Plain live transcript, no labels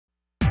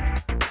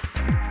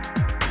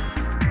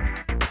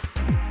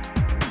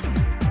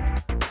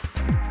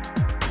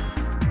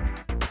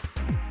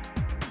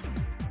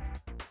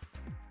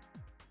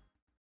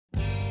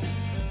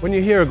When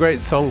you hear a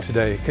great song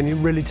today, can you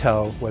really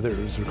tell whether it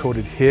was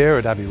recorded here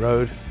at Abbey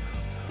Road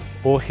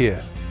or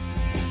here?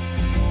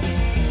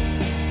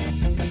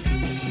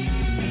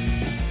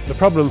 The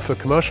problem for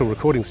commercial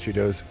recording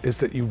studios is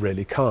that you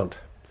really can't.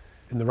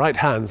 In the right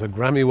hands, a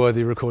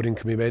Grammy-worthy recording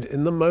can be made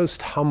in the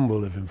most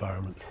humble of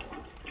environments.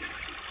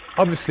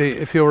 Obviously,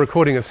 if you're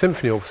recording a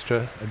symphony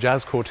orchestra, a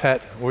jazz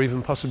quartet, or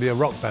even possibly a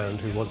rock band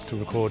who wants to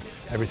record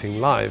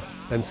everything live,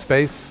 then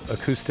space,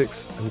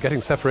 acoustics, and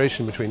getting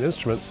separation between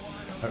instruments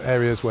are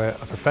areas where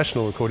a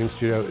professional recording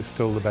studio is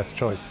still the best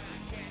choice.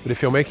 But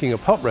if you're making a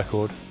pop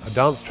record, a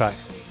dance track,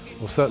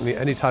 or certainly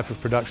any type of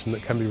production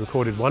that can be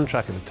recorded one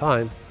track at a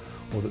time,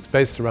 or that's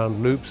based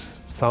around loops,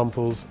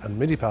 samples, and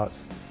MIDI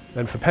parts,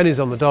 then for pennies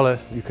on the dollar,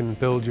 you can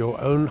build your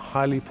own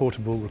highly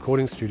portable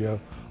recording studio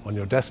on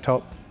your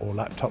desktop or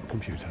laptop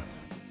computer.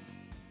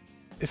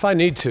 If I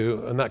need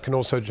to, and that can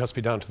also just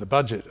be down to the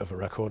budget of a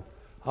record,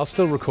 I'll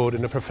still record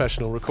in a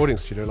professional recording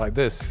studio like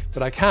this,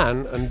 but I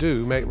can and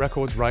do make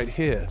records right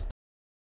here,